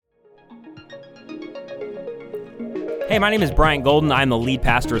Hey, my name is Bryant Golden. I'm the lead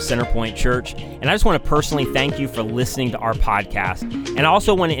pastor of Centerpoint Church, and I just want to personally thank you for listening to our podcast. And I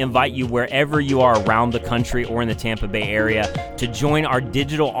also want to invite you wherever you are around the country or in the Tampa Bay area to join our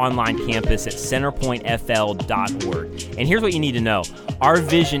digital online campus at centerpointfl.org. And here's what you need to know. Our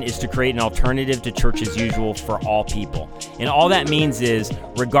vision is to create an alternative to church as usual for all people. And all that means is,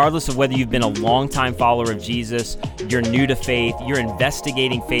 regardless of whether you've been a longtime follower of Jesus, you're new to faith, you're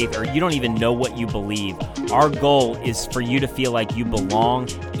investigating faith, or you don't even know what you believe, our goal is for you to feel like you belong,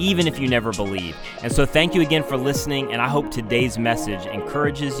 even if you never believe. And so thank you again for listening, and I hope today's message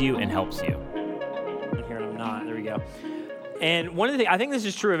encourages you and helps you. Here, I'm not. There we go. And one of the things, I think this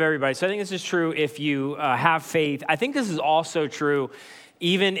is true of everybody. So I think this is true if you have faith. I think this is also true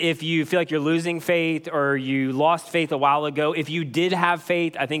even if you feel like you're losing faith or you lost faith a while ago. If you did have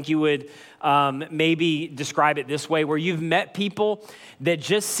faith, I think you would maybe describe it this way, where you've met people that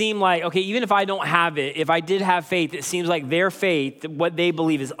just seem like, okay, even if I don't have it, if I did have faith, it seems like their faith, what they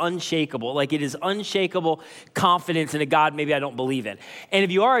believe is unshakable. Like it is unshakable confidence in a God maybe I don't believe in. And if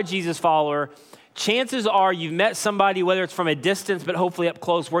you are a Jesus follower, chances are you've met somebody, whether it's from a distance, but hopefully up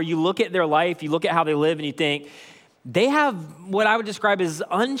close, where you look at their life, you look at how they live, and you think, they have what I would describe as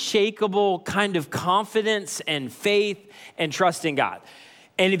unshakable kind of confidence and faith and trust in God.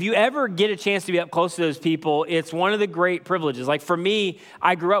 And if you ever get a chance to be up close to those people, it's one of the great privileges. Like for me,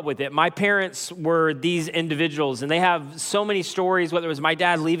 I grew up with it. My parents were these individuals, and they have so many stories, whether it was my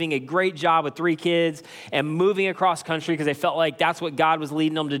dad leaving a great job with 3 kids and moving across country because they felt like that's what God was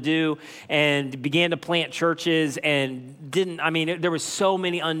leading them to do, and began to plant churches and there was so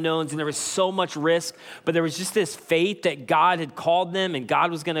many unknowns and there was so much risk, but there was just this faith that God had called them and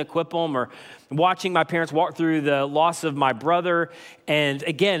God was going to equip them. Or watching my parents walk through the loss of my brother. And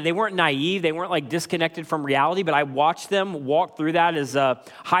again, they weren't naive. They weren't like disconnected from reality, but I watched them walk through that as a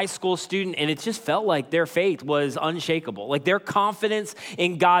high school student. And it just felt like their faith was unshakable. Like their confidence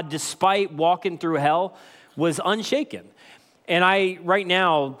in God, despite walking through hell, was unshaken. And right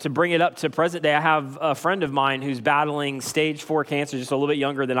now, to bring it up to present day, I have a friend of mine who's battling stage 4 cancer, just a little bit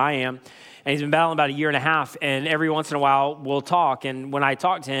younger than I am. And he's been battling about 1.5 years, and every once in a while we'll talk. And when I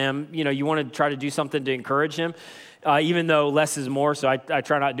talk to him, you want to try to do something to encourage him, even though less is more, so I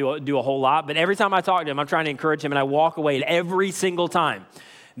try not to do a whole lot. But every time I talk to him, I'm trying to encourage him, and I walk away. And every single time,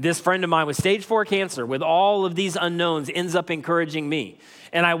 this friend of mine with stage 4 cancer, with all of these unknowns, ends up encouraging me.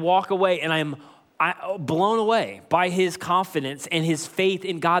 And I walk away, and I'm blown away by his confidence and his faith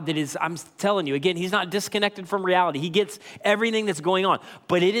in God that is, I'm telling you, again, he's not disconnected from reality. He gets everything that's going on,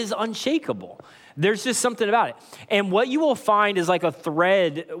 but it is unshakable. There's just something about it. And what you will find is like a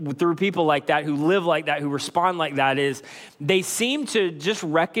thread through people like that, who live like that, who respond like that, is they seem to just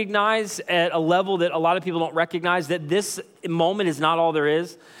recognize at a level that a lot of people don't recognize that this moment is not all there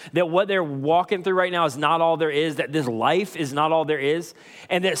is, that what they're walking through right now is not all there is, that this life is not all there is,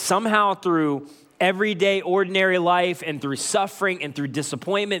 and that somehow through everyday, ordinary life and through suffering and through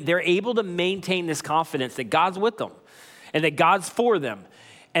disappointment, they're able to maintain this confidence that God's with them and that God's for them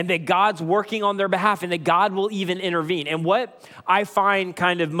and that God's working on their behalf and that God will even intervene. And what I find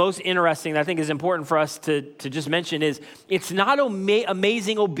kind of most interesting that I think is important for us to just mention is it's not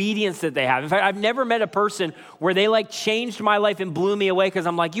amazing obedience that they have. In fact, I've never met a person where they like changed my life and blew me away because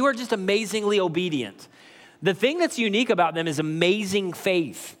I'm like, you are just amazingly obedient. The thing that's unique about them is amazing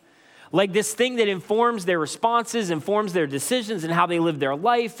faith. Like this thing that informs their responses, informs their decisions and how they live their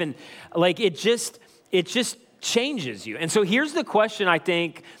life. And like it just changes you. And so here's the question I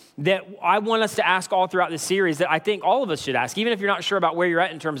think that I want us to ask all throughout this series that I think all of us should ask, even if you're not sure about where you're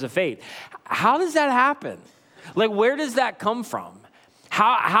at in terms of faith. How does that happen? Like where does that come from?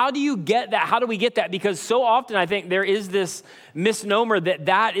 How do you get that? How do we get that? Because so often I think there is this misnomer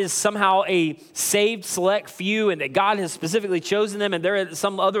that is somehow a saved select few and that God has specifically chosen them and they're at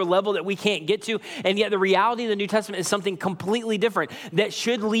some other level that we can't get to. And yet the reality of the New Testament is something completely different that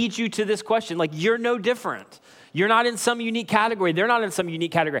should lead you to this question. Like you're no different. You're not in some unique category. They're not in some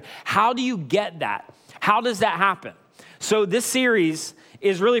unique category. How do you get that? How does that happen? So this series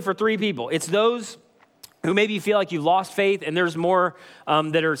is really for 3 people. It's those who maybe you feel like you've lost faith and there's more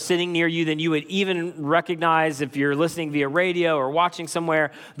that are sitting near you than you would even recognize if you're listening via radio or watching somewhere.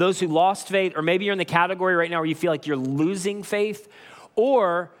 Those who lost faith, or maybe you're in the category right now where you feel like you're losing faith,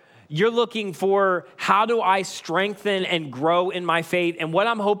 or you're looking for how do I strengthen and grow in my faith? And what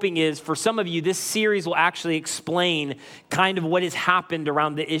I'm hoping is for some of you, this series will actually explain kind of what has happened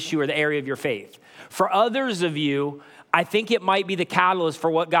around the issue or the area of your faith. For others of you, I think it might be the catalyst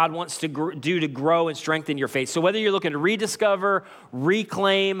for what God wants to do to grow and strengthen your faith. So whether you're looking to rediscover,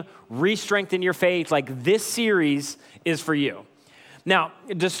 reclaim, re-strengthen your faith, like this series is for you. Now,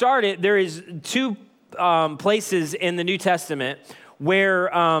 to start it, there is 2 places in the New Testament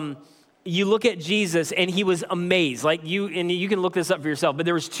where you look at Jesus and he was amazed. Like you can look this up for yourself, but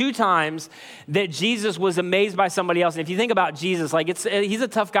there was 2 times that Jesus was amazed by somebody else. And if you think about Jesus, like he's a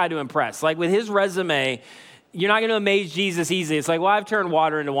tough guy to impress. Like with his resume, you're not going to amaze Jesus easily. It's like, well, I've turned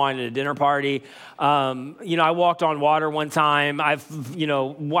water into wine at a dinner party. I walked on water one time. I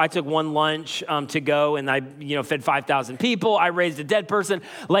took one lunch to go, and I, fed 5,000 people. I raised a dead person.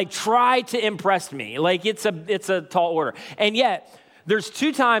 Like, try to impress me. Like, it's a tall order. And yet, there's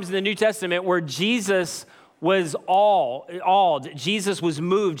 2 times in the New Testament where Jesus was awed. Jesus was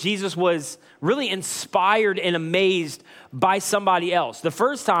moved. Jesus was really inspired and amazed by somebody else. The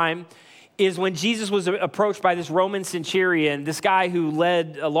first time is when Jesus was approached by this Roman centurion, this guy who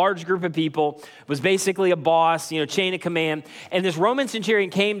led a large group of people, was basically a boss, chain of command. And this Roman centurion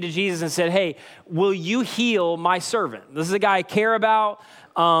came to Jesus and said, hey, will you heal my servant? This is a guy I care about,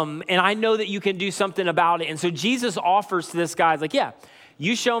 and I know that you can do something about it. And so Jesus offers to this guy, like, yeah,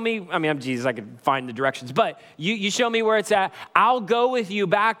 you show me, I'm Jesus, I could find the directions, but you show me where it's at. I'll go with you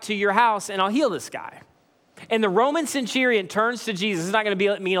back to your house and I'll heal this guy. And the Roman centurion turns to Jesus. It's not going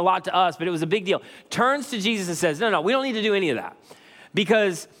to mean a lot to us, but it was a big deal. Turns to Jesus and says, no, we don't need to do any of that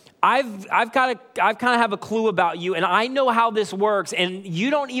because I've kind of have a clue about you and I know how this works and you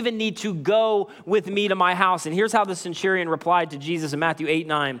don't even need to go with me to my house. And here's how the centurion replied to Jesus in Matthew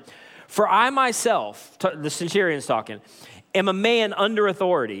 8:9. For I myself, the centurion's talking, am a man under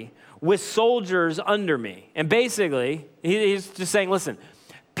authority with soldiers under me. And basically, he's just saying, listen,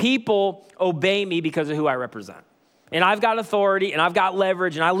 people obey me because of who I represent. And I've got authority and I've got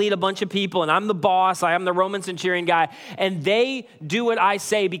leverage and I lead a bunch of people and I'm the boss. I am the Roman centurion guy. And they do what I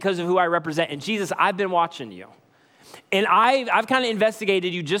say because of who I represent. And Jesus, I've been watching you. And I've kind of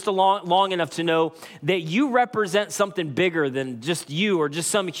investigated you just long enough to know that you represent something bigger than just you or just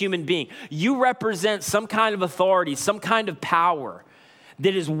some human being. You represent some kind of authority, some kind of power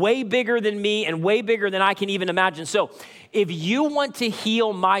that is way bigger than me and way bigger than I can even imagine. So if you want to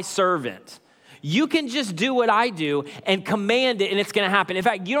heal my servant, you can just do what I do and command it and it's going to happen. In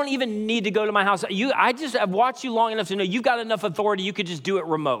fact, you don't even need to go to my house. I've watched you long enough to know you've got enough authority, you could just do it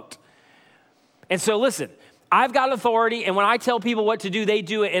remote. And so listen, I've got authority, and when I tell people what to do, they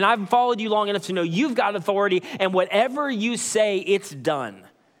do it. And I've followed you long enough to know you've got authority, and whatever you say, it's done.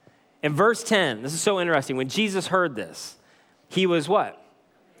 In verse 10, this is so interesting. When Jesus heard this, he was what?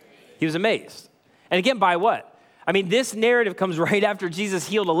 He was amazed. And again, by what? This narrative comes right after Jesus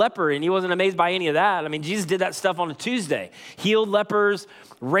healed a leper, and he wasn't amazed by any of that. Jesus did that stuff on a Tuesday. Healed lepers,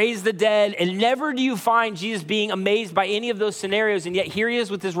 raised the dead, and never do you find Jesus being amazed by any of those scenarios. And yet here he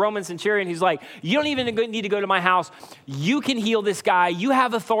is with this Roman centurion who's like, you don't even need to go to my house. You can heal this guy. You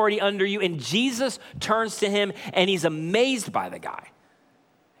have authority under you. And Jesus turns to him, and he's amazed by the guy.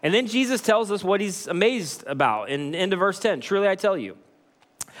 And then Jesus tells us what he's amazed about in end of verse 10. Truly, I tell you,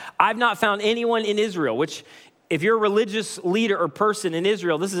 I've not found anyone in Israel, which if you're a religious leader or person in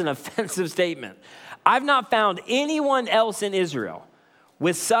Israel, this is an offensive statement. I've not found anyone else in Israel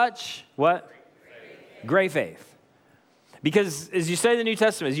with such, what? Great faith. Because as you study the New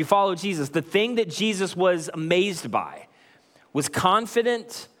Testament, as you follow Jesus, the thing that Jesus was amazed by was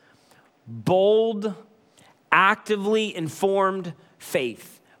confident, bold, actively informed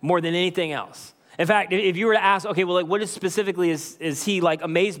faith more than anything else. In fact, if you were to ask, okay, well, what specifically is he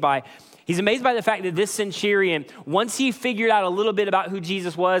amazed by? He's amazed by the fact that this centurion, once he figured out a little bit about who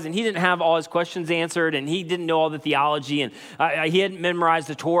Jesus was, and he didn't have all his questions answered, and he didn't know all the theology, and he hadn't memorized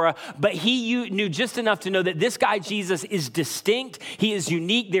the Torah, but he knew just enough to know that this guy, Jesus, is distinct. He is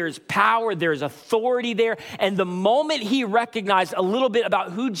unique. There is power. There is authority there. And the moment he recognized a little bit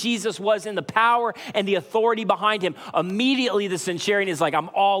about who Jesus was and the power and the authority behind him, immediately the centurion is like, I'm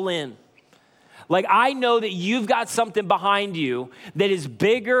all in. I know that you've got something behind you that is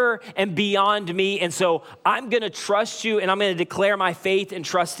bigger and beyond me. And so I'm going to trust you and I'm going to declare my faith and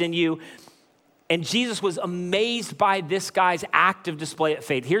trust in you. And Jesus was amazed by this guy's active display of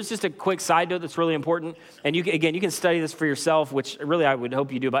faith. Here's just a quick side note that's really important. And you can study this for yourself, which really I would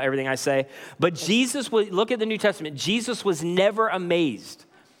hope you do about everything I say. But look at the New Testament. Jesus was never amazed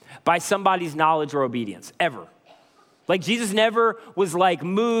by somebody's knowledge or obedience, ever. Jesus never was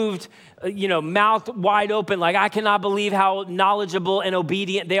moved, mouth wide open, I cannot believe how knowledgeable and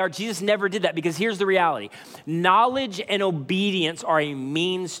obedient they are. Jesus never did that because here's the reality. Knowledge and obedience are a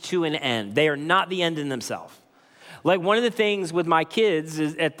means to an end. They are not the end in themselves. One of the things with my kids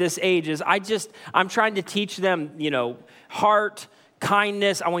at this age is I'm trying to teach them, heart,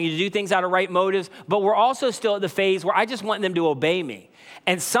 kindness. I want you to do things out of right motives, but we're also still at the phase where I just want them to obey me.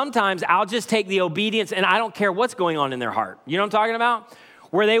 And sometimes I'll just take the obedience and I don't care what's going on in their heart. You know what I'm talking about?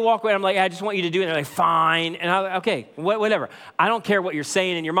 where they walk away and I'm like, I just want you to do it. And they're like, fine. And I'm like, okay, whatever. I don't care what you're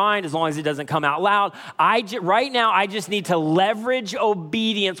saying in your mind as long as it doesn't come out loud. Right now, I just need to leverage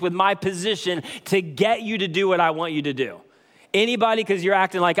obedience with my position to get you to do what I want you to do. Anybody, because you're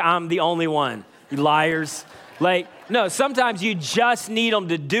acting like I'm the only one. You liars. Like, no, sometimes you just need them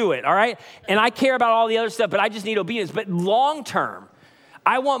to do it, all right? And I care about all the other stuff, but I just need obedience. But long term,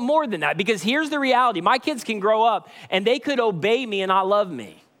 I want more than that, because here's the reality. My kids can grow up and they could obey me and not love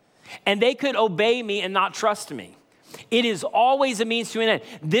me. And they could obey me and not trust me. It is always a means to an end.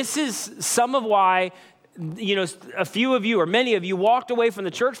 This is some of why, a few of you or many of you walked away from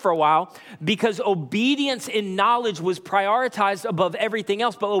the church for a while because obedience and knowledge was prioritized above everything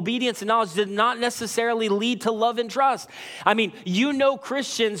else. But obedience and knowledge did not necessarily lead to love and trust. I mean,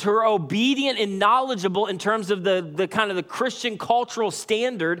 Christians who are obedient and knowledgeable in terms of the kind of the Christian cultural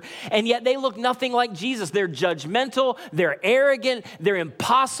standard, and yet they look nothing like Jesus. They're judgmental, they're arrogant, they're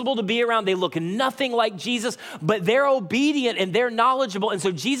impossible to be around. They look nothing like Jesus, but they're obedient and they're knowledgeable. And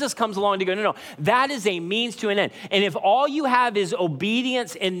so Jesus comes along to go, no, that is a means to an end. And if all you have is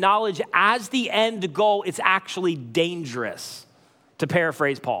obedience and knowledge as the end goal, it's actually dangerous, to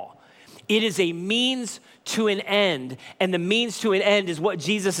paraphrase Paul. It is a means to an end, and the means to an end is what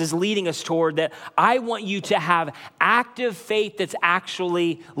Jesus is leading us toward, that I want you to have active faith that's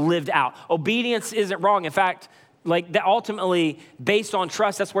actually lived out. Obedience isn't wrong. In fact, like that ultimately, based on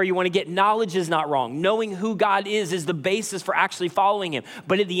trust, that's where you want to get. Knowledge is not wrong. Knowing who God is the basis for actually following him.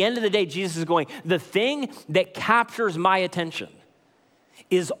 But at the end of the day, Jesus is going, the thing that captures my attention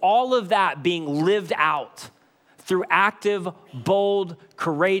is all of that being lived out through active, bold,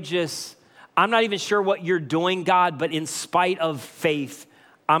 courageous. I'm not even sure what you're doing, God, but in spite of faith,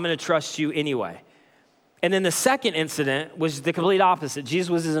 I'm going to trust you anyway. And then the second incident was the complete opposite.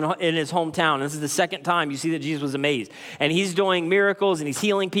 Jesus was in his hometown. This is the second time you see that Jesus was amazed. And he's doing miracles and he's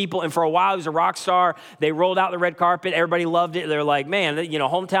healing people. And for a while, he was a rock star. They rolled out the red carpet. Everybody loved it. They're like, man,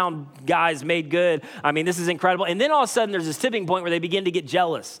 hometown guys made good. I mean, this is incredible. And then all of a sudden, there's this tipping point where they begin to get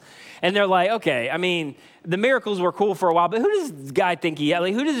jealous. And they're like, okay, I mean, the miracles were cool for a while, but who does this guy think he is?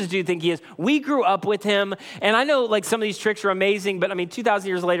 Like, who does this dude think he is? We grew up with him, and I know like some of these tricks are amazing, but I mean, 2,000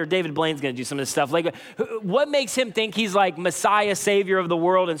 years later, David Blaine's going to do some of this stuff. Like, what makes him think he's like Messiah, Savior of the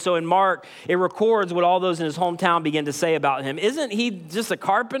world? And so in Mark, it records what all those in his hometown begin to say about him. Isn't he just a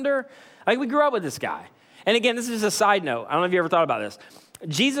carpenter? Like, we grew up with this guy. And again, this is a side note. I don't know if you ever thought about this.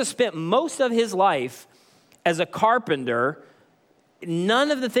 Jesus spent most of his life as a carpenter. None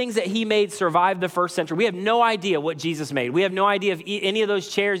of the things that he made survived the first century. We have no idea what Jesus made. We have no idea if any of those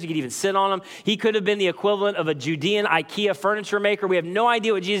chairs, you could even sit on them. He could have been the equivalent of a Judean IKEA furniture maker. We have no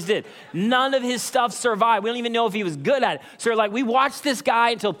idea what Jesus did. None of his stuff survived. We don't even know if he was good at it. So like, we watched this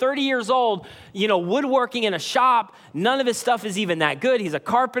guy until 30 years old, woodworking in a shop. None of his stuff is even that good. He's a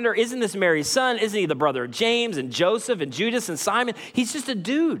carpenter. Isn't this Mary's son? Isn't he the brother of James and Joseph and Judas and Simon? He's just a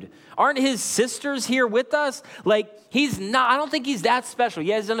dude. Aren't his sisters here with us? Like, he's not, I don't think he's that special.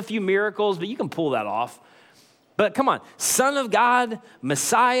 Yeah, he's done a few miracles, but you can pull that off. But come on, Son of God,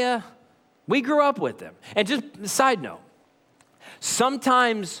 Messiah, we grew up with him. And just a side note,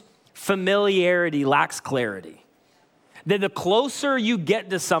 sometimes familiarity lacks clarity. That the closer you get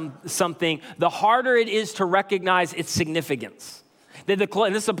to something, the harder it is to recognize its significance.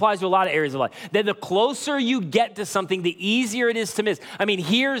 And this applies to a lot of areas of life. That the closer you get to something, the easier it is to miss. I mean,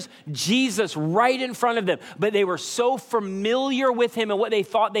 here's Jesus right in front of them, but they were so familiar with him and what they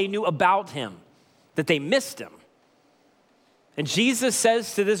thought they knew about him that they missed him. And Jesus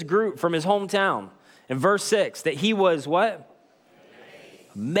says to this group from his hometown in verse 6 that he was what?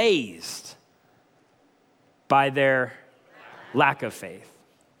 Amazed by their lack of faith.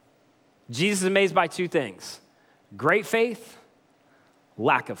 Jesus is amazed by two things: great faith,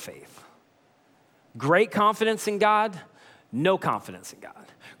 lack of faith. Great confidence in God, no confidence in God.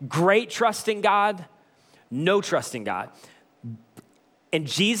 Great trust in God, no trust in God. And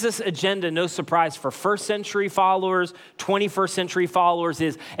Jesus' agenda, no surprise for first century followers, 21st century followers,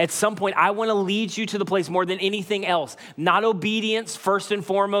 is at some point, I want to lead you to the place more than anything else. Not obedience, first and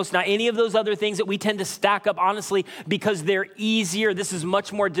foremost, not any of those other things that we tend to stack up, honestly, because they're easier. This is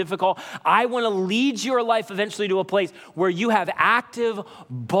much more difficult. I want to lead your life eventually to a place where you have active,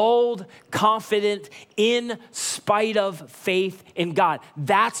 bold, confident, in spite of faith in God.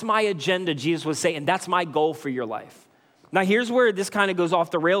 That's my agenda, Jesus was saying, and that's my goal for your life. Now, here's where this kind of goes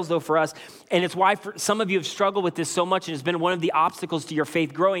off the rails, though, for us. And it's why some of you have struggled with this so much, and it's been one of the obstacles to your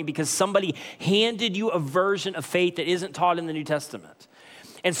faith growing, because somebody handed you a version of faith that isn't taught in the New Testament.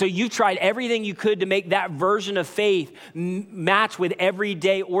 And so you've tried everything you could to make that version of faith match with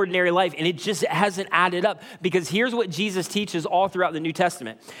everyday, ordinary life, and it just hasn't added up. Because here's what Jesus teaches all throughout the New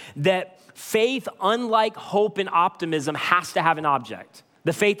Testament, that faith, unlike hope and optimism, has to have an object.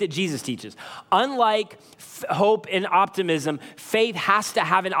 The faith that Jesus teaches. Unlike hope and optimism, faith has to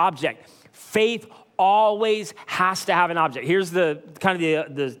have an object. Faith always has to have an object. Here's the kind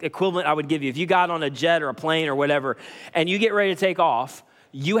of the equivalent I would give you. If you got on a jet or a plane or whatever, and you get ready to take off,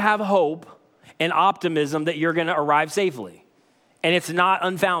 you have hope and optimism that you're going to arrive safely. And it's not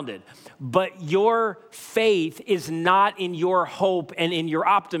unfounded. But your faith is not in your hope and in your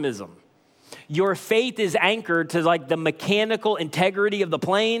optimism. Your faith is anchored to like the mechanical integrity of the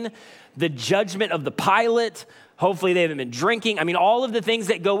plane, the judgment of the pilot. Hopefully they haven't been drinking. I mean, all of the things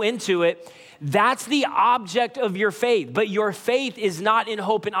that go into it. That's the object of your faith, but your faith is not in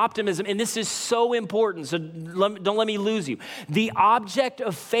hope and optimism, and this is so important, so don't let me lose you. The object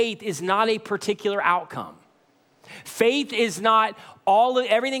of faith is not a particular outcome. Faith is not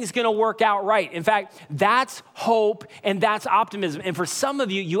everything's going to work out right. In fact, that's hope and that's optimism. And for some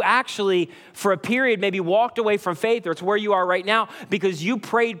of you, you actually, for a period, maybe walked away from faith, or it's where you are right now, because you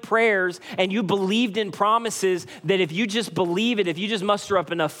prayed prayers and you believed in promises that if you just believe it, if you just muster up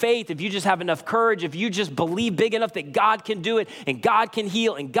enough faith, if you just have enough courage, if you just believe big enough that God can do it and God can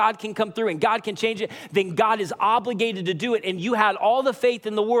heal and God can come through and God can change it, then God is obligated to do it. And you had all the faith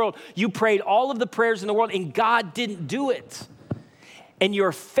in the world. You prayed all of the prayers in the world and God didn't do it. And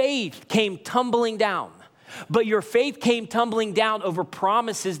your faith came tumbling down. But your faith came tumbling down over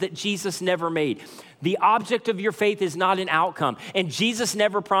promises that Jesus never made. The object of your faith is not an outcome. And Jesus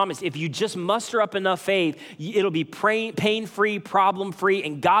never promised, if you just muster up enough faith, it'll be pain-free, problem-free,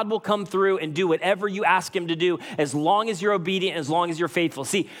 and God will come through and do whatever you ask him to do as long as you're obedient, as long as you're faithful.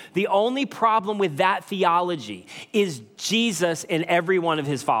 See, the only problem with that theology is Jesus and every one of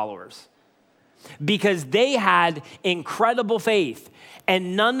his followers. Because they had incredible faith,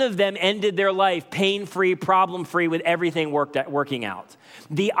 and none of them ended their life pain-free, problem-free, with everything working out.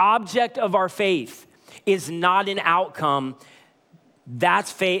 The object of our faith is not an outcome.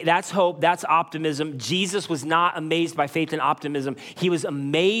 That's faith, that's hope, that's optimism. Jesus was not amazed by faith and optimism. He was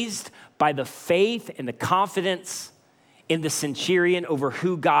amazed by the faith and the confidence in the centurion over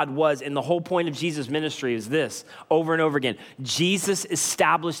who God was. And the whole point of Jesus' ministry is this, over and over again. Jesus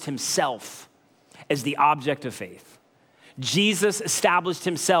established himself as the object of faith. Jesus established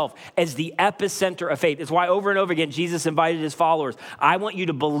himself as the epicenter of faith. It's why over and over again, Jesus invited his followers, I want you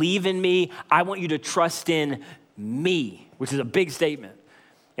to believe in me. I want you to trust in me, which is a big statement.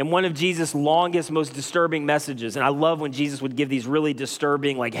 And one of Jesus' longest, most disturbing messages, and I love when Jesus would give these really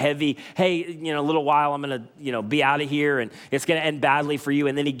disturbing, like heavy, hey, a little while I'm going to, be out of here and it's going to end badly for you.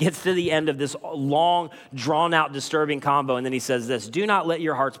 And then he gets to the end of this long, drawn out, disturbing combo. And then he says this, do not let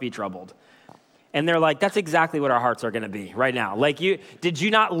your hearts be troubled. And they're like, that's exactly what our hearts are going to be right now. Like, did you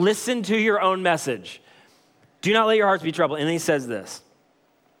not listen to your own message? Do not let your hearts be troubled. And then he says this,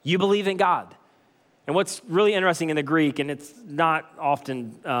 you believe in God. And what's really interesting in the Greek, and it's not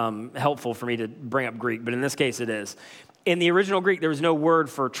often helpful for me to bring up Greek, but in this case it is. In the original Greek, there was no word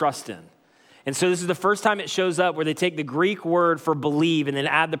for trust in. And so this is the first time it shows up where they take the Greek word for believe and then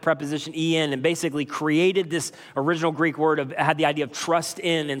add the preposition en and basically created this original Greek word had the idea of trust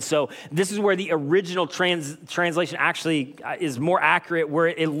in. And so this is where the original translation actually is more accurate, where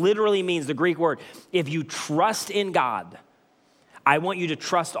it literally means the Greek word, if you trust in God, I want you to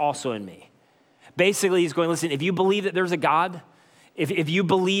trust also in me. Basically, he's going, listen, if you believe that there's a God, if you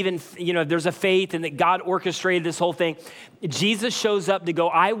believe in, if there's a faith and that God orchestrated this whole thing, Jesus shows up to go,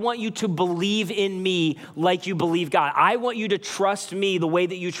 I want you to believe in me like you believe God. I want you to trust me the way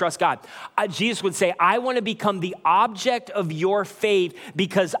that you trust God. Jesus would say, I want to become the object of your faith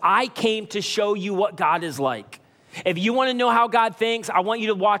because I came to show you what God is like. If you want to know how God thinks, I want you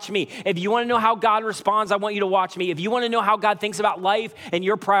to watch me. If you want to know how God responds, I want you to watch me. If you want to know how God thinks about life and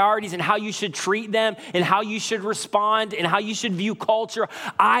your priorities and how you should treat them and how you should respond and how you should view culture,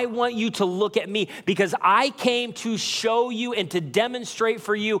 I want you to look at me because I came to show you and to demonstrate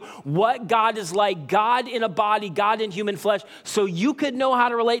for you what God is like, God in a body, God in human flesh, so you could know how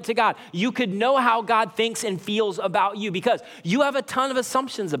to relate to God. You could know how God thinks and feels about you because you have a ton of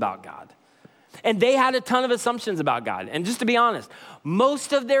assumptions about God. And they had a ton of assumptions about God. And just to be honest,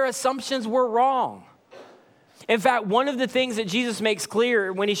 most of their assumptions were wrong. In fact, one of the things that Jesus makes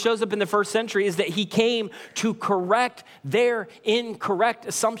clear when he shows up in the first century is that he came to correct their incorrect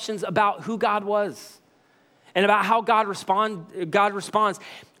assumptions about who God was and about how God responds.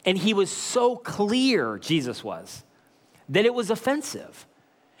 And he was so clear, Jesus was, that it was offensive.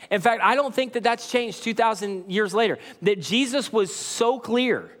 In fact, I don't think that that's changed 2,000 years later, that Jesus was so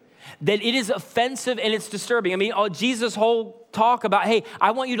clear that it is offensive and it's disturbing. I mean, Jesus' whole talk about, hey,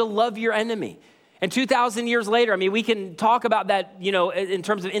 I want you to love your enemy. And 2,000 years later, I mean, we can talk about that, in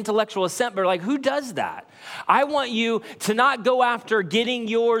terms of intellectual assent, but like, who does that? I want you to not go after getting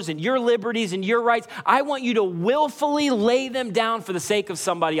yours and your liberties and your rights. I want you to willfully lay them down for the sake of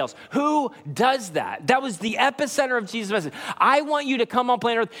somebody else. Who does that? That was the epicenter of Jesus' message. I want you to come on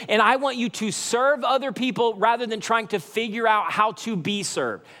planet Earth, and I want you to serve other people rather than trying to figure out how to be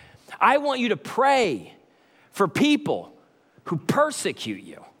served. I want you to pray for people who persecute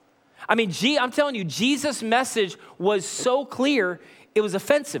you. I mean, I'm telling you, Jesus' message was so clear, it was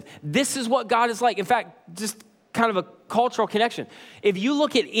offensive. This is what God is like. In fact, just kind of a cultural connection. If you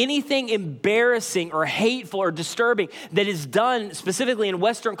look at anything embarrassing or hateful or disturbing that is done specifically in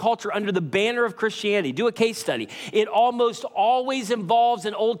Western culture under the banner of Christianity, do a case study. It almost always involves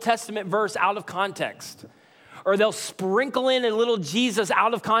an Old Testament verse out of context. Or they'll sprinkle in a little Jesus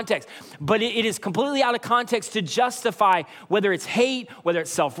out of context. But it is completely out of context to justify whether it's hate, whether it's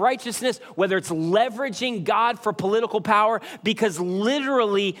self-righteousness, whether it's leveraging God for political power, because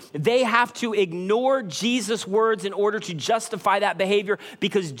literally they have to ignore Jesus' words in order to justify that behavior,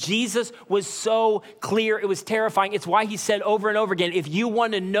 because Jesus was so clear, it was terrifying. It's why he said over and over again, if you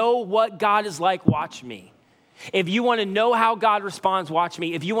want to know what God is like, watch me. If you want to know how God responds, watch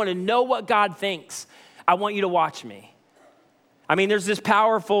me. If you want to know what God thinks, I want you to watch me. I mean, there's this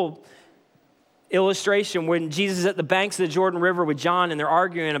powerful illustration when Jesus is at the banks of the Jordan River with John, and they're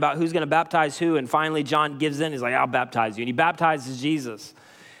arguing about who's going to baptize who, and finally John gives in. He's like, I'll baptize you. And he baptizes Jesus.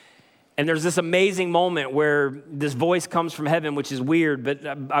 And there's this amazing moment where this voice comes from heaven, which is weird, but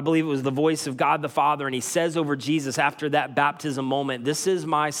I believe it was the voice of God the Father, and he says over Jesus after that baptism moment, this is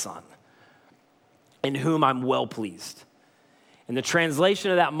my son, in whom I'm well pleased. And the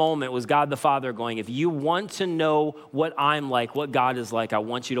translation of that moment was God the Father going, if you want to know what I'm like, what God is like, I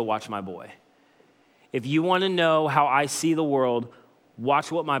want you to watch my boy. If you want to know how I see the world,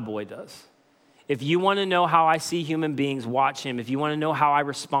 watch what my boy does. If you want to know how I see human beings, watch him. If you want to know how I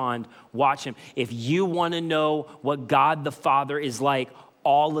respond, watch him. If you want to know what God the Father is like,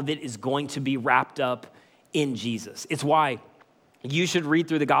 all of it is going to be wrapped up in Jesus. It's why you should read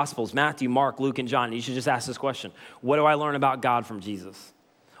through the Gospels, Matthew, Mark, Luke, and John. And you should just ask this question. What do I learn about God from Jesus?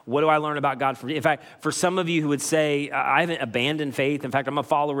 What do I learn about God from Jesus? In fact, for some of you who would say, I haven't abandoned faith. In fact, I'm a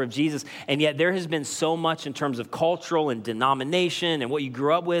follower of Jesus. And yet there has been so much in terms of cultural and denomination and what you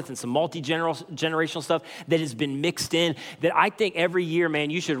grew up with and some multi-generational stuff that has been mixed in that I think every year,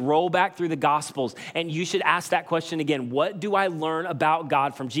 man, you should roll back through the Gospels and you should ask that question again. What do I learn about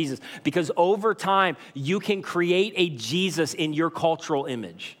God from Jesus? Because over time, you can create a Jesus in your cultural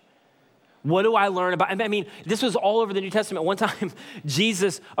image. What do I learn about? I mean, this was all over the New Testament. One time,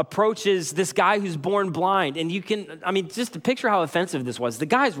 Jesus approaches this guy who's born blind. And just to picture how offensive this was. The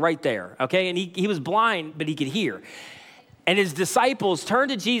guy's right there, okay? And he was blind, but he could hear. And his disciples turn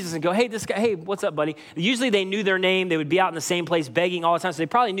to Jesus and go, hey, what's up, buddy? Usually they knew their name. They would be out in the same place begging all the time. So they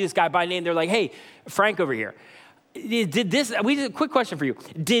probably knew this guy by name. They're like, hey, Frank over here. Quick question for you.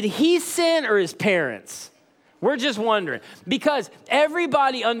 Did he sin or his parents? We're just wondering, because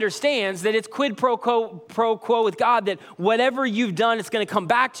everybody understands that it's quid pro quo with God, that whatever you've done, it's going to come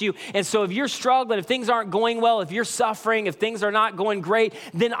back to you. And so if you're struggling, if things aren't going well, if you're suffering, if things are not going great,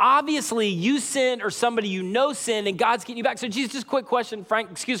 then obviously you sinned or somebody you know sinned and God's getting you back. So Jesus, just a quick question, Frank,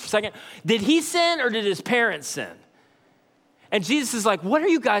 excuse for a second. Did he sin or did his parents sin? And Jesus is like, what are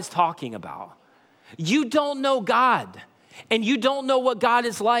you guys talking about? You don't know God and you don't know what God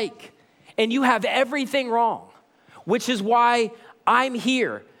is like and you have everything wrong. Which is why I'm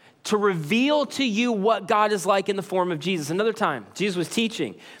here to reveal to you what God is like in the form of Jesus. Another time, Jesus was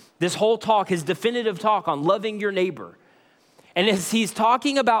teaching this whole talk, his definitive talk on loving your neighbor. And as he's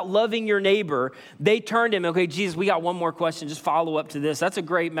talking about loving your neighbor, they turned to him, okay, Jesus, we got one more question. Just follow up to this. That's a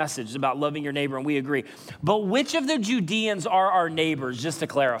great message about loving your neighbor, and we agree. But which of the Judeans are our neighbors, just to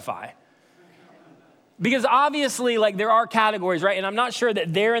clarify? Because obviously, there are categories, right? And I'm not sure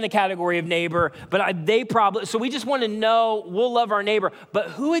that they're in the category of neighbor, but they probably, so we just want to know, we'll love our neighbor, but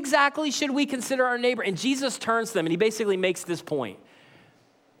who exactly should we consider our neighbor? And Jesus turns to them and he basically makes this point,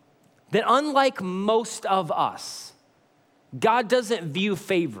 that unlike most of us, God doesn't view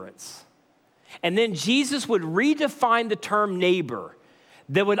favorites. And then Jesus would redefine the term neighbor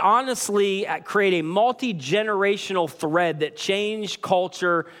that would honestly create a multi-generational thread that changed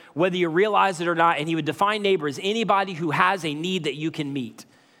culture, whether you realize it or not. And he would define neighbor as anybody who has a need that you can meet.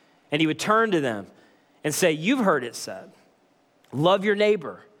 And he would turn to them and say, you've heard it said, love your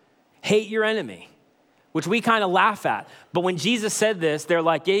neighbor, hate your enemy, which we kind of laugh at. But when Jesus said this, they're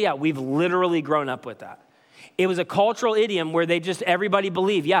like, yeah, we've literally grown up with that. It was a cultural idiom where everybody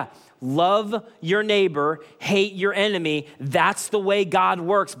believed, love your neighbor, hate your enemy. That's the way God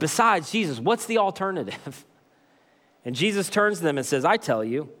works. Besides, Jesus, what's the alternative? And Jesus turns to them and says, I tell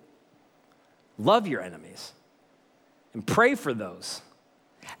you, love your enemies and pray for those.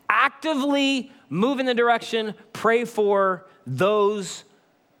 Actively move in the direction, pray for those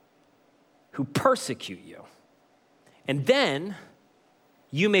who persecute you. And then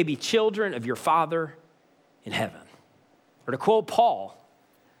you may be children of your Father in heaven. Or to quote Paul,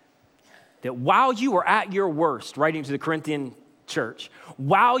 that while you were at your worst, writing to the Corinthian church,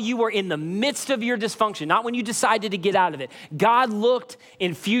 while you were in the midst of your dysfunction, not when you decided to get out of it, God looked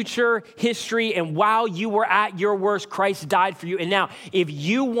in future history, and while you were at your worst, Christ died for you. And now, if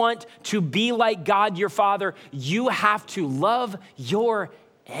you want to be like God, your Father, you have to love your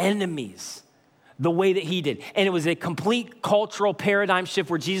enemies the way that he did. And it was a complete cultural paradigm shift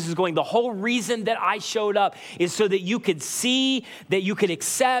where Jesus is going, the whole reason that I showed up is so that you could see, that you could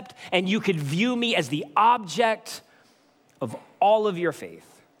accept, and you could view me as the object of all of your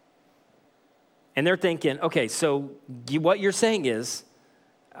faith. And they're thinking, okay, so what you're saying is,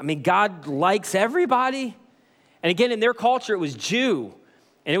 God likes everybody. And again, in their culture, it was Jew,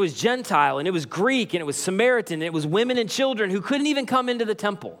 and it was Gentile, and it was Greek, and it was Samaritan, and it was women and children who couldn't even come into the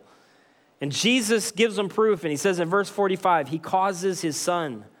temple. And Jesus gives them proof, and he says in verse 45, he causes his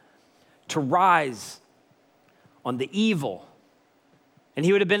sun to rise on the evil. And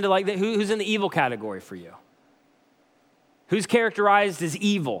he would have been to who's in the evil category for you? Who's characterized as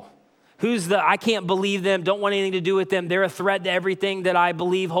evil? Who's the, I can't believe them, don't want anything to do with them, they're a threat to everything that I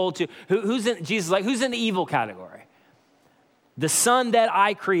believe, hold to. Who's in the evil category? The sun that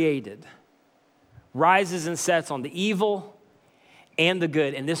I created rises and sets on the evil and the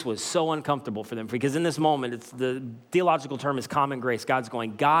good. And this was so uncomfortable for them because in this moment, the theological term is common grace. God's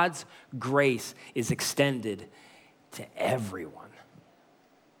going, God's grace is extended to everyone.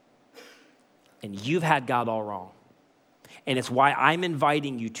 And you've had God all wrong. And it's why I'm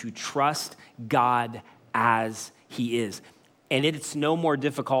inviting you to trust God as he is. And it's no more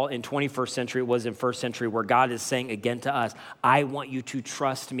difficult in 21st century it was in first century where God is saying again to us, I want you to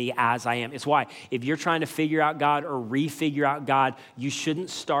trust me as I am. It's why if you're trying to figure out God or refigure out God, you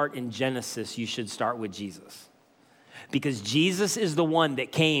shouldn't start in Genesis. You should start with Jesus. Because Jesus is the one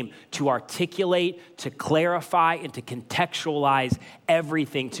that came to articulate, to clarify, and to contextualize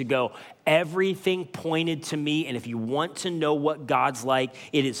everything, to go, everything pointed to me. And if you want to know what God's like,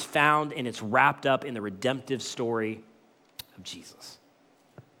 it is found and it's wrapped up in the redemptive story of Jesus.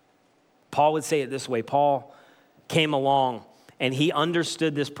 Paul would say it this way. Paul came along and he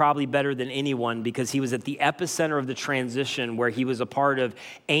understood this probably better than anyone because he was at the epicenter of the transition where he was a part of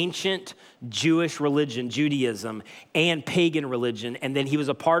ancient Jewish religion, Judaism, and pagan religion. And then he was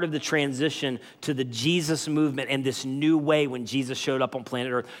a part of the transition to the Jesus movement and this new way when Jesus showed up on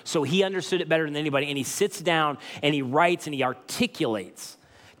planet Earth. So he understood it better than anybody. And he sits down and he writes and he articulates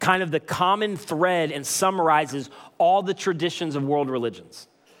kind of the common thread and summarizes all the traditions of world religions.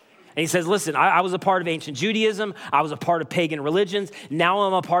 And he says, listen, I was a part of ancient Judaism. I was a part of pagan religions. Now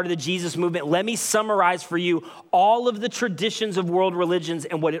I'm a part of the Jesus movement. Let me summarize for you all of the traditions of world religions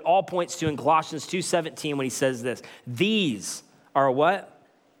and what it all points to in Colossians 2:17 when he says this. These are what?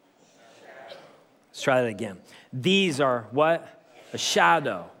 Let's try that again. These are what? A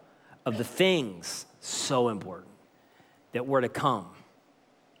shadow of the things so important that were to come.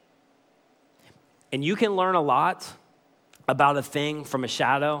 And you can learn a lot about a thing from a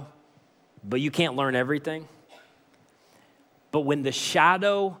shadow, but you can't learn everything. But when the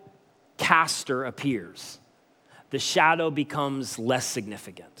shadow caster appears, the shadow becomes less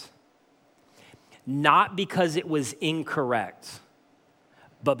significant. Not because it was incorrect,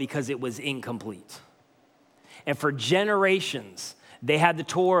 but because it was incomplete. And for generations, they had the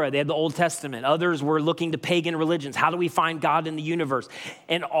Torah, they had the Old Testament. Others were looking to pagan religions. How do we find God in the universe?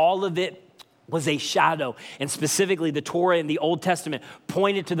 And all of it was a shadow. And specifically the Torah and the Old Testament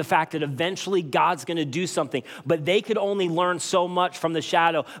pointed to the fact that eventually God's going to do something. But they could only learn so much from the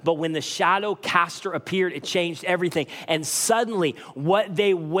shadow. But when the shadow caster appeared, it changed everything. And suddenly what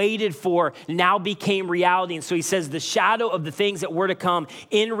they waited for now became reality. And so he says the shadow of the things that were to come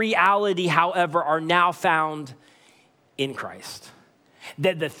in reality, however, are now found in Christ.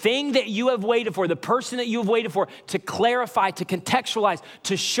 That the thing that you have waited for, the person that you have waited for, to clarify, to contextualize,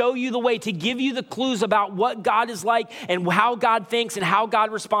 to show you the way, to give you the clues about what God is like and how God thinks and how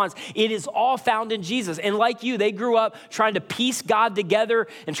God responds, it is all found in Jesus. And like you, they grew up trying to piece God together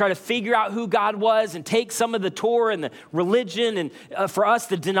and try to figure out who God was and take some of the Torah and the religion and for us,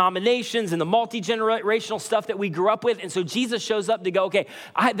 the denominations and the multi-generational stuff that we grew up with. And so Jesus shows up to go, okay,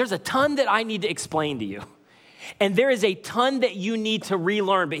 there's a ton that I need to explain to you. And there is a ton that you need to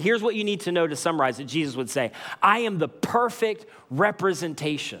relearn. But here's what you need to know to summarize it. Jesus would say, I am the perfect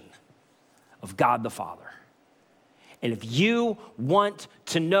representation of God the Father. And if you want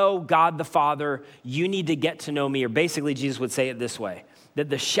to know God the Father, you need to get to know me. Or basically, Jesus would say it this way, that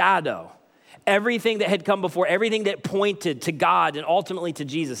the shadow, everything that had come before, everything that pointed to God and ultimately to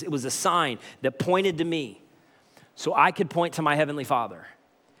Jesus, it was a sign that pointed to me so I could point to my Heavenly Father.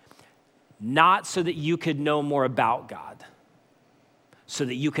 Not so that you could know more about God, so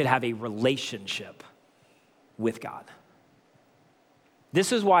that you could have a relationship with God.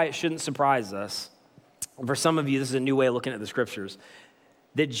 This is why it shouldn't surprise us. For some of you, this is a new way of looking at the scriptures,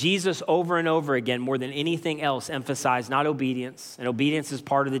 that Jesus over and over again, more than anything else, emphasized not obedience, and obedience is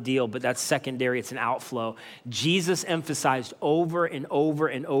part of the deal, but that's secondary, it's an outflow. Jesus emphasized over and over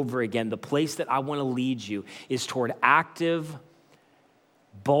and over again, the place that I want to lead you is toward active,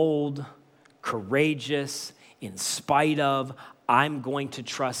 bold, courageous, in spite of, I'm going to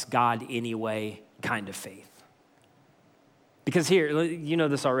trust God anyway kind of faith. Because here, you know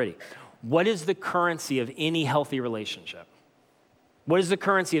this already. What is the currency of any healthy relationship? What is the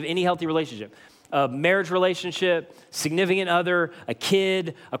currency of any healthy relationship? A marriage relationship, significant other, a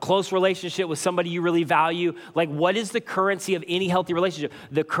kid, a close relationship with somebody you really value. Like, what is the currency of any healthy relationship?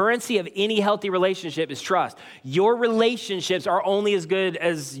 The currency of any healthy relationship is trust. Your relationships are only as good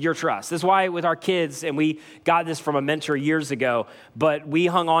as your trust. That's why with our kids, and we got this from a mentor years ago, but we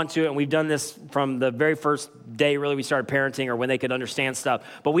hung on to it, and we've done this from the very first day, really, we started parenting or when they could understand stuff.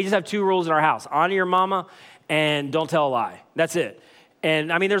 But we just have 2 rules in our house. Honor your mama and don't tell a lie. That's it.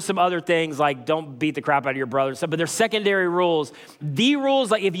 And I mean, there's some other things like don't beat the crap out of your brother and stuff, but there's secondary rules. The rules,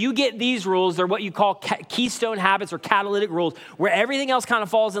 like if you get these rules, they're what you call keystone habits or catalytic rules, where everything else kind of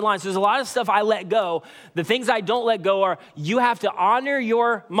falls in line. So there's a lot of stuff I let go. The things I don't let go are you have to honor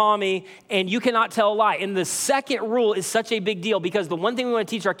your mommy and you cannot tell a lie. And the second rule is such a big deal because the one thing we want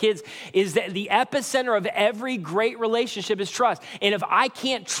to teach our kids is that the epicenter of every great relationship is trust. And if I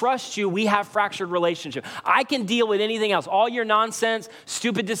can't trust you, we have fractured relationship. I can deal with anything else, all your nonsense,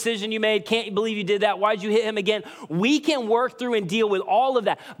 stupid decision you made, can't believe you did that, why'd you hit him again? We can work through and deal with all of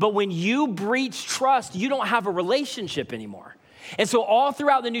that. But when you breach trust, you don't have a relationship anymore. And so all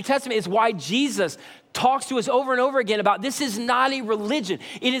throughout the New Testament is why Jesus talks to us over and over again about this is not a religion.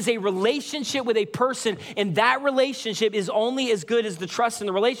 It is a relationship with a person, and that relationship is only as good as the trust in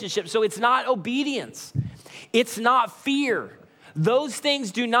the relationship. So it's not obedience. It's not fear. Those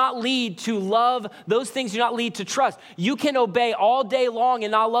things do not lead to love. Those things do not lead to trust. You can obey all day long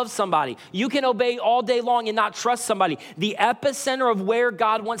and not love somebody. You can obey all day long and not trust somebody. The epicenter of where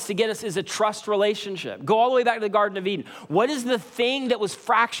God wants to get us is a trust relationship. Go all the way back to the Garden of Eden. What is the thing that was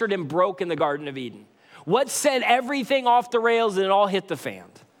fractured and broke in the Garden of Eden? What sent everything off the rails and it all hit the fan?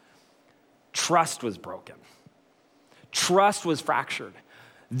 Trust was broken. Trust was fractured.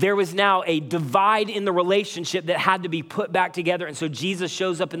 There was now a divide in the relationship that had to be put back together. And so Jesus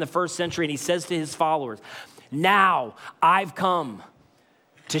shows up in the first century and he says to his followers, now I've come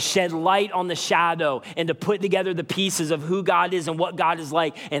to shed light on the shadow and to put together the pieces of who God is and what God is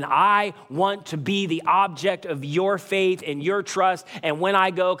like. And I want to be the object of your faith and your trust. And when I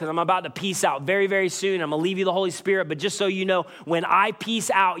go, because I'm about to peace out very, very soon, I'm going to leave you the Holy Spirit. But just so you know, when I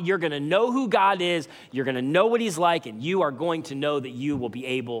peace out, you're going to know who God is. You're going to know what he's like. And you are going to know that you will be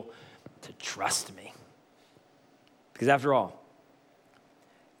able to trust me. Because after all,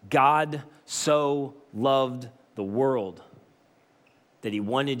 God so loved the world that he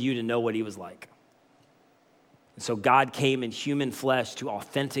wanted you to know what he was like. And so God came in human flesh to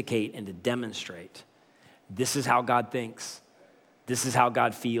authenticate and to demonstrate. This is how God thinks. This is how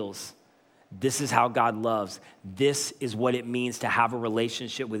God feels. This is how God loves. This is what it means to have a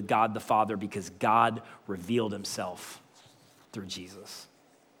relationship with God the Father because God revealed himself through Jesus.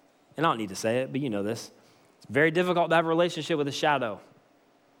 And I don't need to say it, but you know this. It's very difficult to have a relationship with a shadow.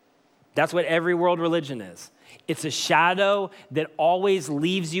 That's what every world religion is. It's a shadow that always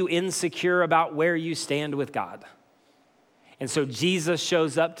leaves you insecure about where you stand with God. And so Jesus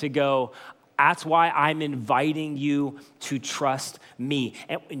shows up to go, that's why I'm inviting you to trust me.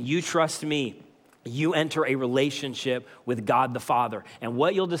 And when you trust me, you enter a relationship with God the Father. And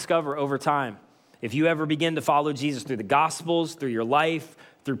what you'll discover over time If you ever begin to follow Jesus through the Gospels, through your life,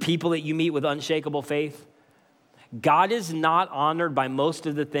 through people that you meet with unshakable faith, God is not honored by most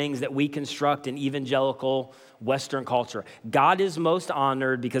of the things that we construct in evangelical Western culture. God is most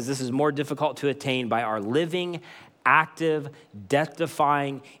honored, because this is more difficult to attain, by our living, active,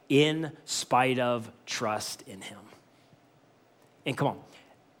 death-defying, in spite of trust in him. And come on,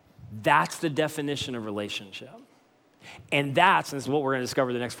 that's the definition of relationship. And this is what we're going to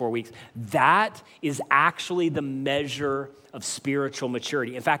discover the next 4 weeks, that is actually the measure of spiritual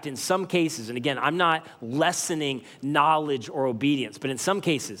maturity. In fact, in some cases, and again, I'm not lessening knowledge or obedience, but in some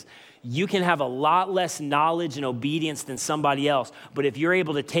cases, you can have a lot less knowledge and obedience than somebody else. But if you're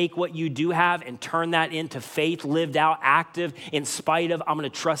able to take what you do have and turn that into faith lived out, active, in spite of, I'm going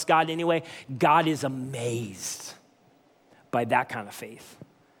to trust God anyway, God is amazed by that kind of faith.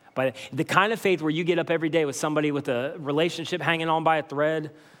 By the kind of faith where you get up every day with somebody with a relationship hanging on by a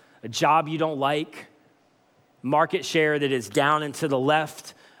thread, a job you don't like, market share that is down and to the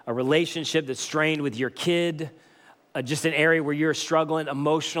left, a relationship that's strained with your kid, just an area where you're struggling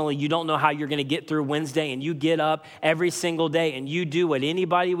emotionally, you don't know how you're going to get through Wednesday, and you get up every single day and you do what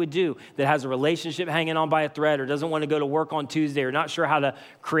anybody would do that has a relationship hanging on by a thread or doesn't want to go to work on Tuesday or not sure how to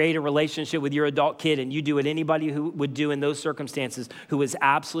create a relationship with your adult kid, and you do what anybody who would do in those circumstances who is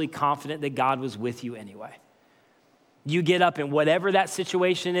absolutely confident that God was with you anyway. You get up and whatever that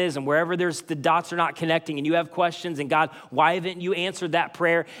situation is and wherever the dots are not connecting and you have questions and God, why haven't you answered that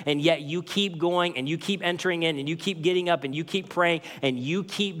prayer? And yet you keep going and you keep entering in and you keep getting up and you keep praying and you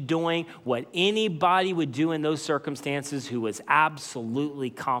keep doing what anybody would do in those circumstances who was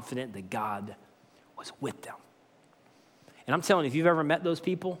absolutely confident that God was with them. And I'm telling you, if you've ever met those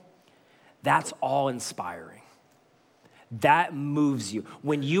people, that's awe-inspiring. That moves you.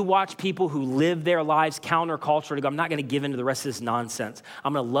 When you watch people who live their lives counterculture to go, I'm not going to give into the rest of this nonsense.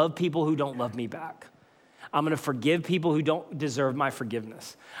 I'm going to love people who don't love me back. I'm going to forgive people who don't deserve my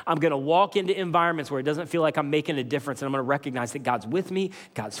forgiveness. I'm going to walk into environments where it doesn't feel like I'm making a difference, and I'm going to recognize that God's with me,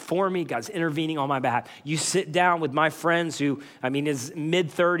 God's for me, God's intervening on my behalf. You sit down with my friends who, is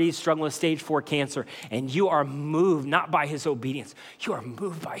mid-30s, struggling with stage 4 cancer, and you are moved not by his obedience, you are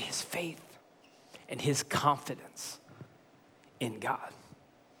moved by his faith and his confidence in God.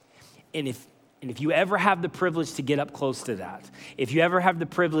 And if you ever have the privilege to get up close to that, if you ever have the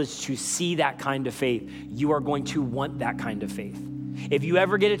privilege to see that kind of faith, you are going to want that kind of faith. If you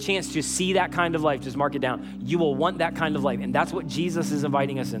ever get a chance to see that kind of life, just mark it down, you will want that kind of life. And that's what Jesus is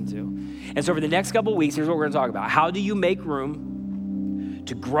inviting us into. And so over the next couple of weeks, here's what we're going to talk about. How do you make room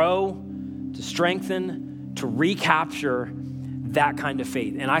to grow, to strengthen, to recapture that kind of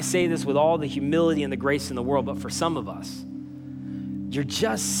faith? And I say this with all the humility and the grace in the world, but for some of us, you're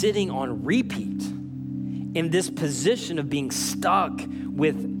just sitting on repeat in this position of being stuck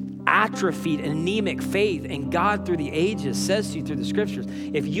with atrophied, anemic faith. And God, through the ages, says to you through the scriptures,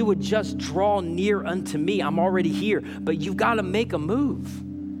 if you would just draw near unto me, I'm already here. But you've got to make a move.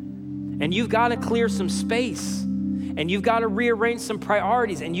 And you've got to clear some space. And you've got to rearrange some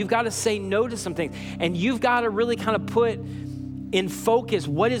priorities. And you've got to say no to some things. And you've got to really kind of put in focus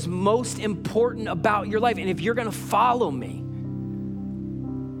what is most important about your life. And if you're going to follow me,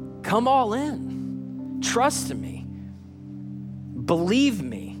 come all in. Trust in me. Believe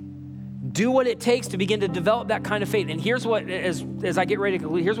me. Do what it takes to begin to develop that kind of faith. And here's what, as I get ready to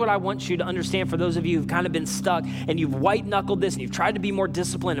conclude, here's what I want you to understand for those of you who've kind of been stuck and you've white-knuckled this and you've tried to be more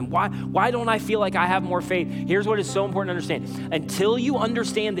disciplined and why don't I feel like I have more faith? Here's what is so important to understand. Until you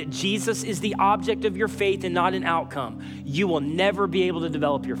understand that Jesus is the object of your faith and not an outcome, you will never be able to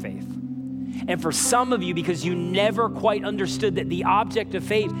develop your faith. And for some of you, because you never quite understood that the object of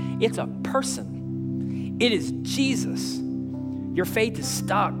faith, it's a person. It is Jesus. Your faith is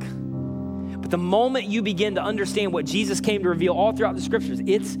stuck. But the moment you begin to understand what Jesus came to reveal all throughout the scriptures,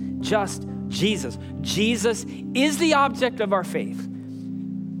 it's just Jesus. Jesus is the object of our faith.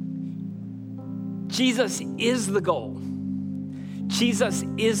 Jesus is the goal. Jesus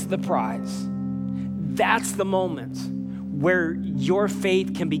is the prize. That's the moment where your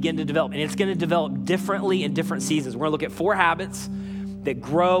faith can begin to develop. And it's going to develop differently in different seasons. We're going to look at 4 habits that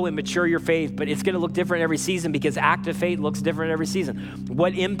grow and mature your faith, but it's going to look different every season because active faith looks different every season.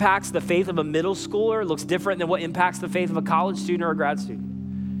 What impacts the faith of a middle schooler looks different than what impacts the faith of a college student or a grad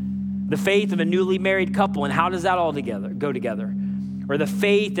student. The faith of a newly married couple, and how does that all go together? Or the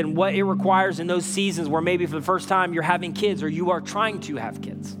faith and what it requires in those seasons where maybe for the first time you're having kids or you are trying to have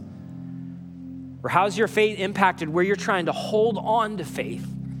kids. Or how's your faith impacted where you're trying to hold on to faith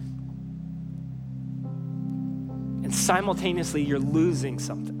and simultaneously you're losing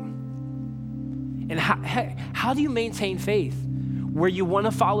something? And how do you maintain faith where you want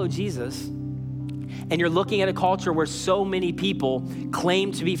to follow Jesus And you're looking at a culture where so many people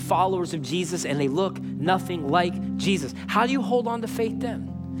claim to be followers of Jesus and they look nothing like Jesus. How do you hold on to faith then?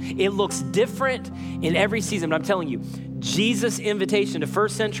 It looks different in every season, but I'm telling you, Jesus' invitation to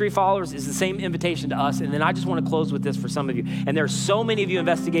first century followers is the same invitation to us. And then I just want to close with this for some of you. And there are so many of you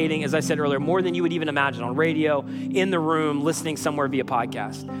investigating, as I said earlier, more than you would even imagine, on radio, in the room, listening somewhere via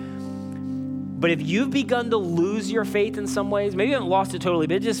podcast. But if you've begun to lose your faith in some ways, maybe you haven't lost it totally,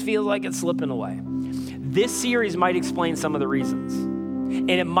 but it just feels like it's slipping away. This series might explain some of the reasons. And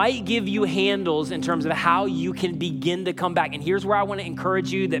it might give you handles in terms of how you can begin to come back. And here's where I want to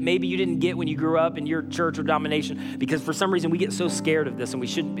encourage you that maybe you didn't get when you grew up in your church or denomination, because for some reason we get so scared of this and we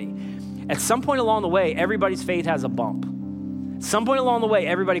shouldn't be. At some point along the way, everybody's faith has a bump. At some point along the way,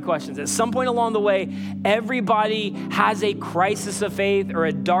 everybody questions. At some point along the way, everybody has a crisis of faith or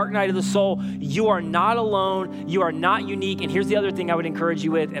a dark night of the soul. You are not alone. You are not unique. And here's the other thing I would encourage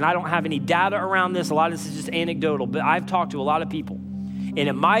you with, and I don't have any data around this. A lot of this is just anecdotal, but I've talked to a lot of people. And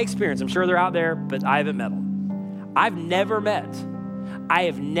in my experience, I'm sure they're out there, but I haven't met them. I have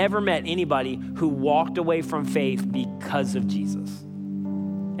never met anybody who walked away from faith because of Jesus.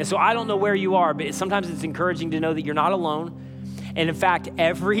 And so I don't know where you are, but sometimes it's encouraging to know that you're not alone. And in fact,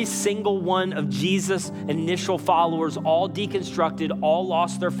 every single one of Jesus' initial followers all deconstructed, all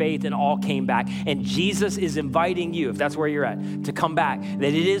lost their faith, and all came back. And Jesus is inviting you, if that's where you're at, to come back, that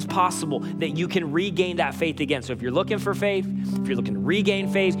it is possible that you can regain that faith again. So if you're looking for faith, if you're looking to regain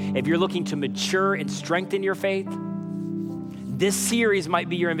faith, if you're looking to mature and strengthen your faith, this series might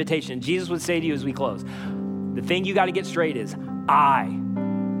be your invitation. Jesus would say to you as we close, the thing you got to get straight is,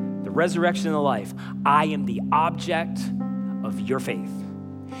 the resurrection and the life, I am the object of your faith.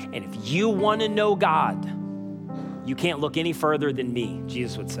 And if you want to know God, you can't look any further than me,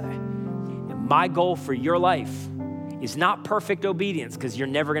 Jesus would say. And my goal for your life is not perfect obedience, because you're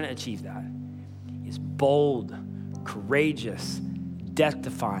never going to achieve that. It's bold, courageous,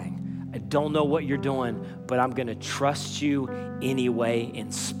 death-defying. I don't know what you're doing, but I'm going to trust you anyway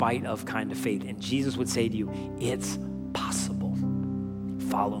in spite of kind of faith. And Jesus would say to you, it's possible.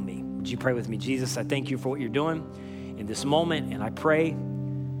 Follow me. Would you pray with me? Jesus, I thank you for what you're doing in this moment, and I pray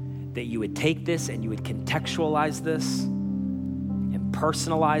that you would take this and you would contextualize this and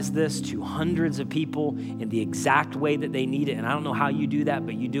personalize this to hundreds of people in the exact way that they need it. And I don't know how you do that,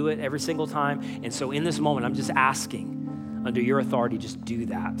 but you do it every single time. And so in this moment, I'm just asking, under your authority, just do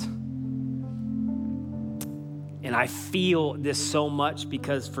that. And I feel this so much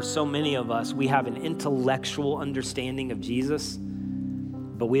because for so many of us, we have an intellectual understanding of Jesus,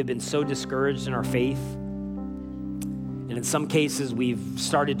 but we have been so discouraged in our faith. And in some cases, we've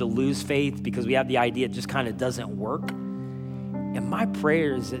started to lose faith because we have the idea it just kind of doesn't work. And my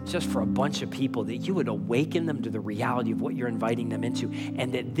prayer is that just for a bunch of people, that you would awaken them to the reality of what you're inviting them into,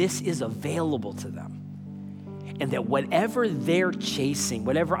 and that this is available to them. And that whatever they're chasing,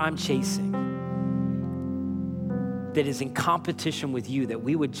 whatever I'm chasing, that is in competition with you, that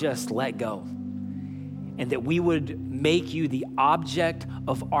we would just let go. And that we would make you the object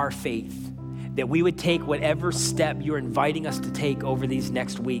of our faith. That we would take whatever step you're inviting us to take over these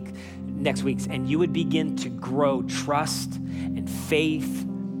next weeks, and you would begin to grow trust and faith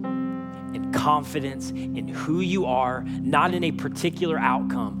and confidence in who you are, not in a particular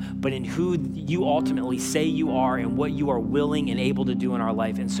outcome, but in who you ultimately say you are and what you are willing and able to do in our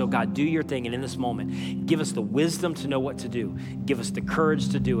life. And so God, do your thing. And in this moment, give us the wisdom to know what to do. Give us the courage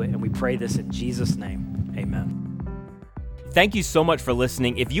to do it. And we pray this in Jesus' name. Amen. Thank you so much for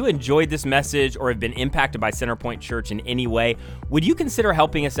listening. If you enjoyed this message or have been impacted by Centerpoint Church in any way, would you consider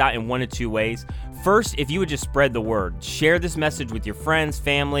helping us out in one of two ways? First, if you would just spread the word, share this message with your friends,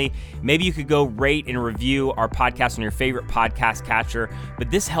 family. Maybe you could go rate and review our podcast on your favorite podcast catcher, but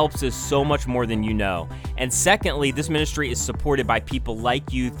this helps us so much more than you know. And secondly, this ministry is supported by people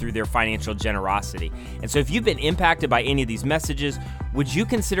like you through their financial generosity. And so if you've been impacted by any of these messages, would you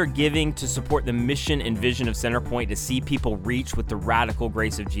consider giving to support the mission and vision of Centerpoint to see people reach with the radical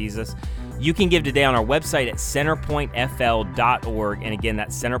grace of Jesus? You can give today on our website at centerpointfl.org. And again,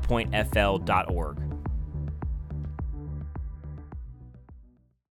 that's centerpointfl.org.